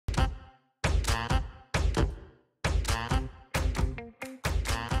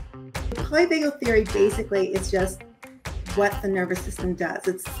polyvagal theory basically is just what the nervous system does.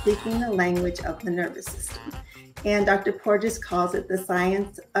 It's speaking the language of the nervous system. And Dr. Porges calls it the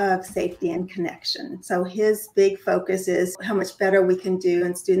science of safety and connection. So his big focus is how much better we can do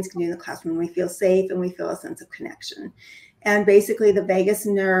and students can do in the classroom when we feel safe and we feel a sense of connection. And basically the vagus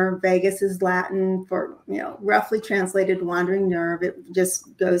nerve, vagus is Latin for, roughly translated wandering nerve. It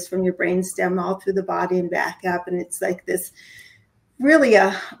just goes from your brain stem all through the body and back up. And it's like this really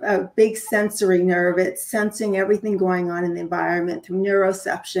a big sensory nerve. It's sensing everything going on in the environment through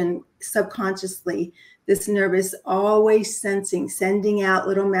neuroception subconsciously. This nerve is always sensing, sending out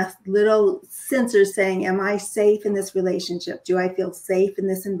little sensors saying, am I safe in this relationship? Do I feel safe in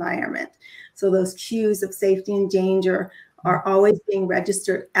this environment? So those cues of safety and danger are always being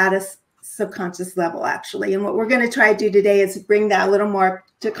registered at a subconscious level, actually. And what we're going to try to do today is bring that a little more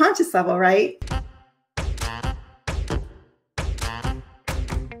to conscious level, right?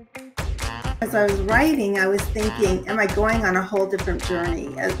 As I was writing, I was thinking, am I going on a whole different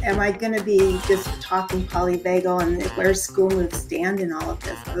journey? Am I going to be just talking polyvagal and where's school moves stand in all of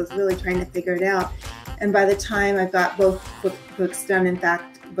this? I was really trying to figure it out. And by the time I got both books done, in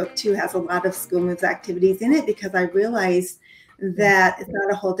fact, book 2 has a lot of school moves activities in it because I realized that it's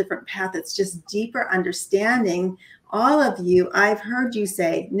not a whole different path. It's just deeper understanding. All of you, I've heard you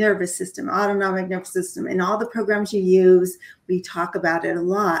say nervous system, autonomic nervous system. In all the programs you use, we talk about it a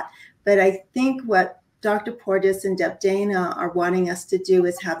lot. But I think what Dr. Porges and Deb Dana are wanting us to do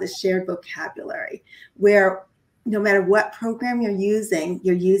is have this shared vocabulary where no matter what program you're using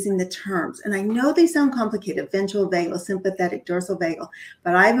the terms. And I know they sound complicated, ventral vagal, sympathetic, dorsal vagal,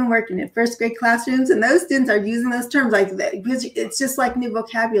 but I've been working in first grade classrooms and those students are using those terms like that because it's just like new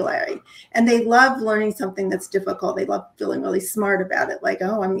vocabulary. And they love learning something that's difficult. They love feeling really smart about it. Like,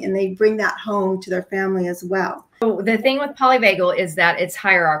 and they bring that home to their family as well. So the thing with polyvagal is that it's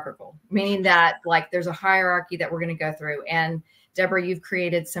hierarchical, meaning that like there's a hierarchy that we're going to go through. And Deborah, you've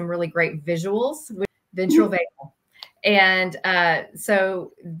created some really great visuals with ventral vagal. And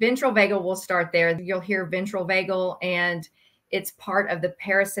so ventral vagal, we'll start there. You'll hear ventral vagal, and it's part of the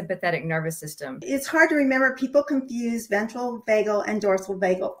parasympathetic nervous system. It's hard to remember. People confuse ventral vagal and dorsal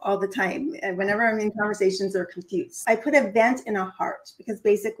vagal all the time. And whenever I'm in conversations, they're confused. I put a vent in a heart because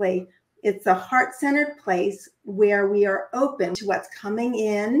basically it's a heart-centered place where we are open to what's coming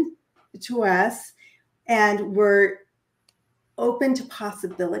in to us, and we're open to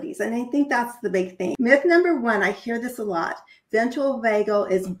possibilities. And I think that's the big thing. Myth number 1, I hear this a lot. Ventral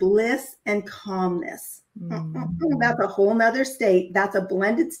vagal is bliss and calmness. That's a whole nother state. That's a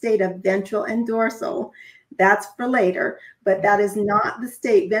blended state of ventral and dorsal. That's for later, but that is not the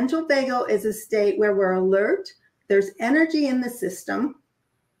state. Ventral vagal is a state where we're alert. There's energy in the system.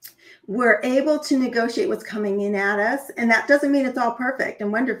 We're able to negotiate what's coming in at us. And that doesn't mean it's all perfect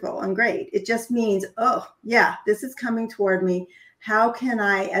and wonderful and great. It just means, oh, yeah, this is coming toward me. How can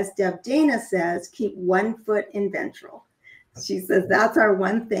I, as Deb Dana says, keep one foot in ventral? She says that's our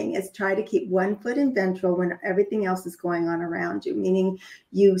one thing, is try to keep one foot in ventral when everything else is going on around you, meaning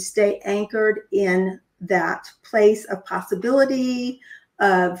you stay anchored in that place of possibility,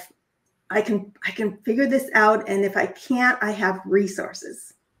 of I can figure this out. And if I can't, I have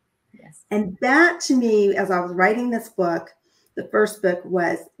resources. Yes. And that to me, as I was writing this book, the first book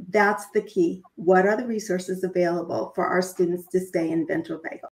was, that's the key. What are the resources available for our students to stay in ventral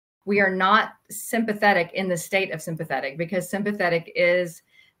vagal? We are not sympathetic in the state of sympathetic, because sympathetic is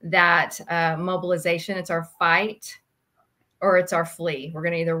that mobilization. It's our fight or it's our flee. We're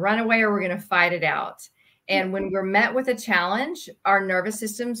going to either run away or we're going to fight it out. And when we're met with a challenge, our nervous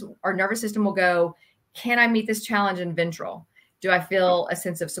system will go, can I meet this challenge in ventral? Do I feel a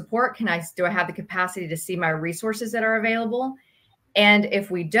sense of support? Do I have the capacity to see my resources that are available? And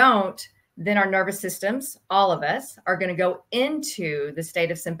if we don't, then our nervous systems, all of us, are going to go into the state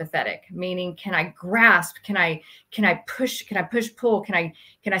of sympathetic, meaning, can I grasp? Can I push? Can I push, pull? Can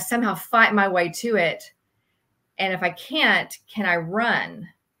I somehow fight my way to it? And if I can't, can I run?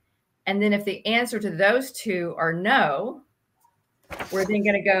 And then if the answer to those two are no, we're then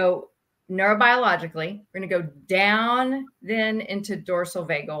going to go neurobiologically, we're going to go down then into dorsal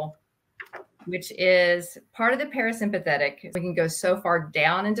vagal, which is part of the parasympathetic. We can go so far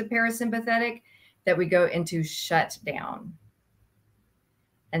down into parasympathetic that we go into shut down.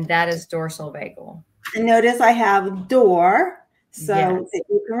 And that is dorsal vagal. And notice I have door. So yes, if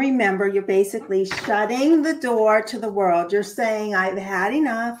you can remember, you're basically shutting the door to the world. You're saying, I've had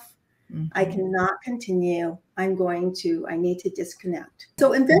enough. I cannot continue. I need to disconnect.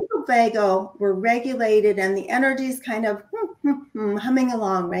 So in ventral vagal, we're regulated and the energy is kind of humming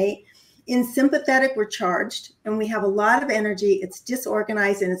along, right? In sympathetic, we're charged and we have a lot of energy. It's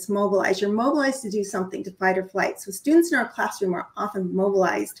disorganized and it's mobilized. You're mobilized to do something, to fight or flight. So students in our classroom are often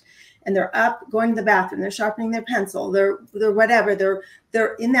mobilized and they're up, going to the bathroom, they're sharpening their pencil, they're whatever,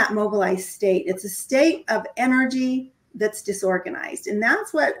 they're in that mobilized state. It's a state of energy that's disorganized. And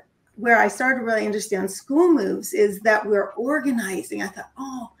that's where I started to really understand school moves, is that we're organizing. I thought,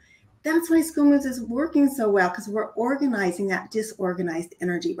 oh, that's why school moves is working so well, because we're organizing that disorganized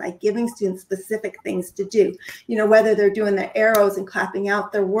energy by giving students specific things to do. You know, whether they're doing their arrows and clapping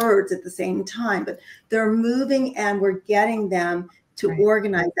out their words at the same time, but they're moving and we're getting them to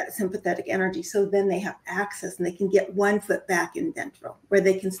organize that sympathetic energy. So then they have access and they can get one foot back in ventral, where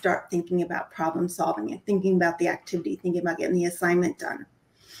they can start thinking about problem solving and thinking about the activity, thinking about getting the assignment done.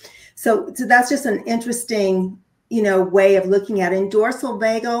 So that's just an interesting, you know, way of looking at it. In dorsal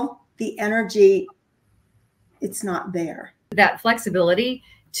vagal, the energy, it's not there. That flexibility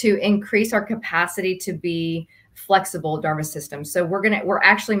to increase our capacity to be flexible nervous system. So we're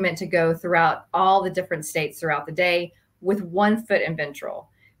actually meant to go throughout all the different states throughout the day with one foot in ventral,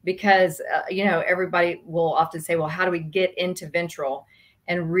 because you know, everybody will often say, well, how do we get into ventral?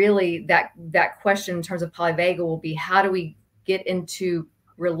 And really that question in terms of polyvagal will be, how do we get into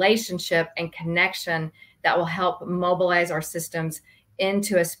relationship and connection that will help mobilize our systems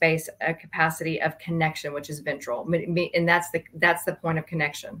into a space, a capacity of connection, which is ventral. And that's the point of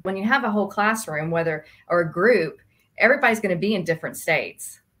connection. When you have a whole classroom, or a group, everybody's going to be in different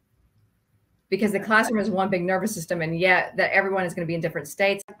states, because the classroom is one big nervous system, and yet that everyone is going to be in different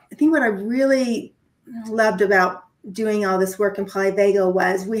states. I think what I really loved about doing all this work in polyvagal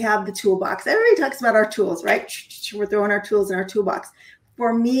was we have the toolbox. Everybody talks about our tools, right? We're throwing our tools in our toolbox.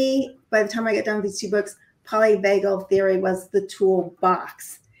 For me, by the time I get done with these 2 books, polyvagal theory was the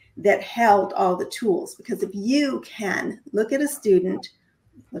toolbox that held all the tools. Because if you can look at a student,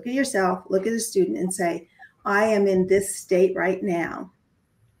 look at yourself, look at a student and say, I am in this state right now.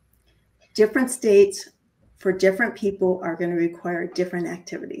 Different states for different people are going to require different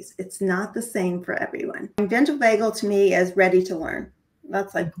activities. It's not the same for everyone. Ventral vagal to me is ready to learn.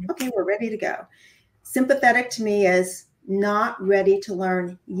 That's like, okay, we're ready to go. Sympathetic to me is not ready to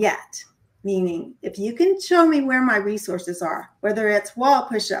learn yet. Meaning, if you can show me where my resources are, whether it's wall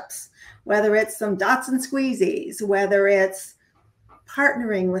push-ups, whether it's some dots and squeezies, whether it's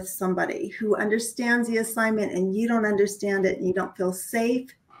partnering with somebody who understands the assignment and you don't understand it and you don't feel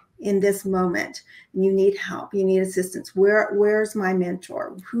safe in this moment, and you need help, you need assistance. Where's my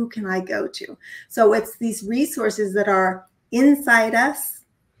mentor? Who can I go to? So it's these resources that are inside us,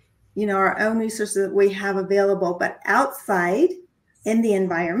 you know, our own resources that we have available, but outside in the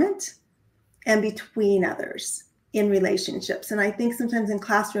environment and between others in relationships. And I think sometimes in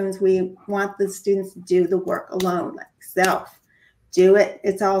classrooms, we want the students to do the work alone, like self, do it.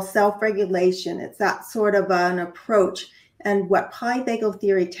 It's all self-regulation. It's that sort of an approach. And what polyvagal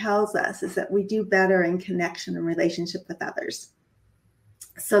theory tells us is that we do better in connection and relationship with others.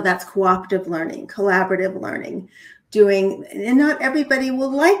 So that's cooperative learning, collaborative learning, and not everybody will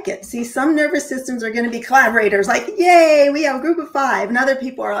like it. See, some nervous systems are going to be collaborators, like, yay, we have a group of 5. And other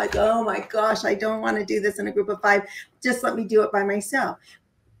people are like, oh my gosh, I don't want to do this in a group of 5. Just let me do it by myself.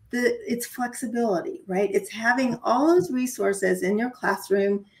 It's flexibility, right? It's having all those resources in your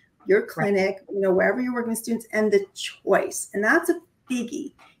classroom, your clinic, you know, wherever you're working with students, and the choice. And that's a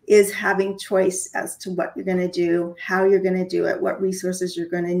biggie, is having choice as to what you're going to do, how you're going to do it, what resources you're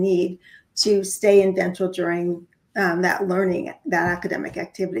going to need to stay in ventral during that learning, that academic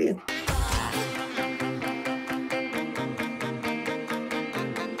activity.